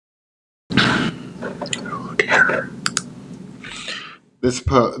This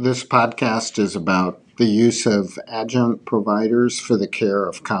podcast is about the use of adjunct providers for the care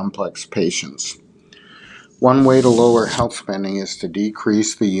of complex patients. One way to lower health spending is to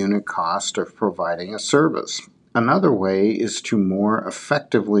decrease the unit cost of providing a service. Another way is to more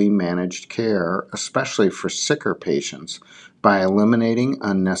effectively manage care, especially for sicker patients, by eliminating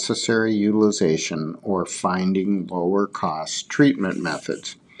unnecessary utilization or finding lower cost treatment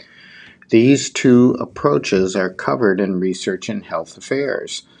methods. These two approaches are covered in Research in Health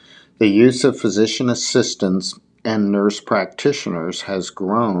Affairs. The use of physician assistants and nurse practitioners has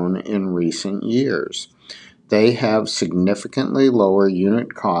grown in recent years. They have significantly lower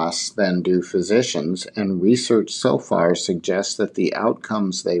unit costs than do physicians, and research so far suggests that the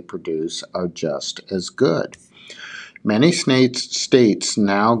outcomes they produce are just as good. Many states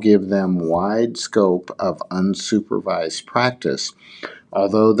now give them wide scope of unsupervised practice,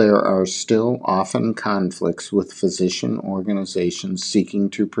 although there are still often conflicts with physician organizations seeking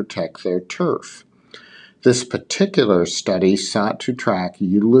to protect their turf. This particular study sought to track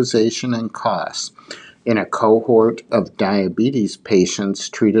utilization and costs in a cohort of diabetes patients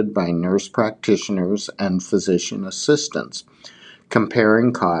treated by nurse practitioners and physician assistants,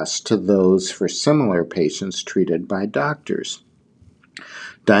 comparing costs to those for similar patients treated by doctors.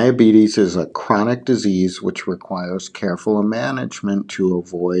 Diabetes is a chronic disease which requires careful management to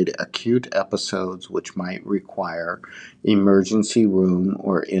avoid acute episodes which might require emergency room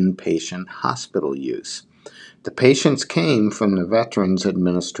or inpatient hospital use. The patients came from the Veterans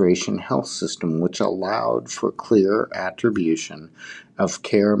Administration health system, which allowed for clear attribution of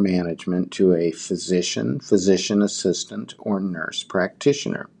care management to a physician, physician assistant, or nurse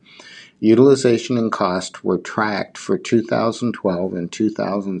practitioner. Utilization and cost were tracked for 2012 and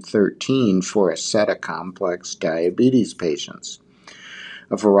 2013 for a set of complex diabetes patients.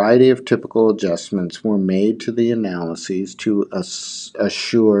 A variety of typical adjustments were made to the analyses to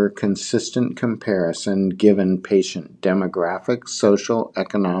assure consistent comparison given patient demographic, social,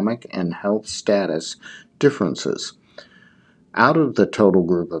 economic, and health status differences. Out of the total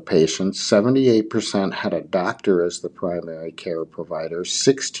group of patients, 78% had a doctor as the primary care provider,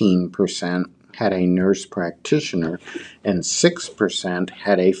 16% had a nurse practitioner, and 6%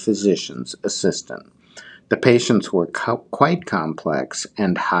 had a physician's assistant. The patients were quite complex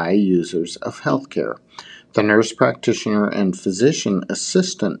and high users of healthcare. The nurse practitioner and physician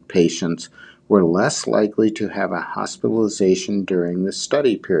assistant patients were less likely to have a hospitalization during the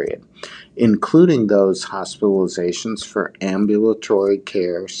study period, including those hospitalizations for ambulatory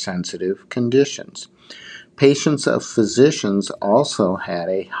care sensitive conditions. Patients of physicians also had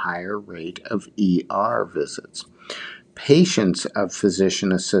a higher rate of ER visits. Patients of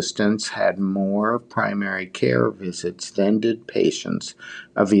physician assistants had more primary care visits than did patients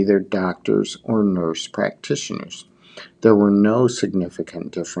of either doctors or nurse practitioners. There were no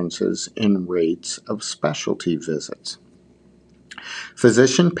significant differences in rates of specialty visits.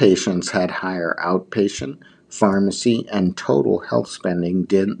 Physician patients had higher outpatient, pharmacy, and total health spending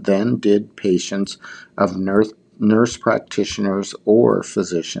than did patients of nurse practitioners or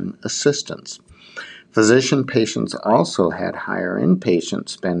physician assistants. Physician patients also had higher inpatient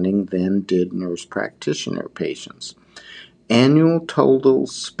spending than did nurse practitioner patients. Annual total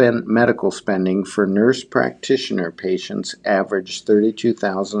medical spending for nurse practitioner patients averaged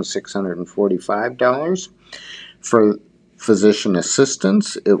 $32,645. For physician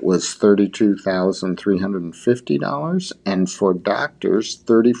assistants, it was $32,350, and for doctors,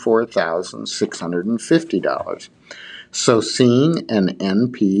 $34,650. So seeing an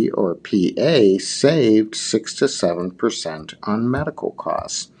NP or PA saved 6 to 7% on medical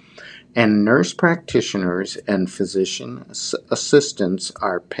costs. And nurse practitioners and physician assistants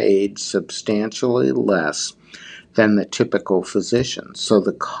are paid substantially less than the typical physician, so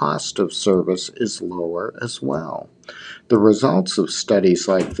the cost of service is lower as well. The results of studies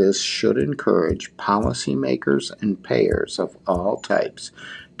like this should encourage policymakers and payers of all types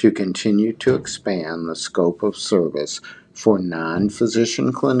to continue to expand the scope of service for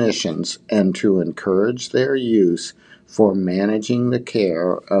non-physician clinicians and to encourage their use for managing the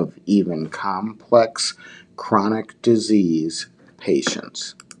care of even complex chronic disease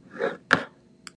patients.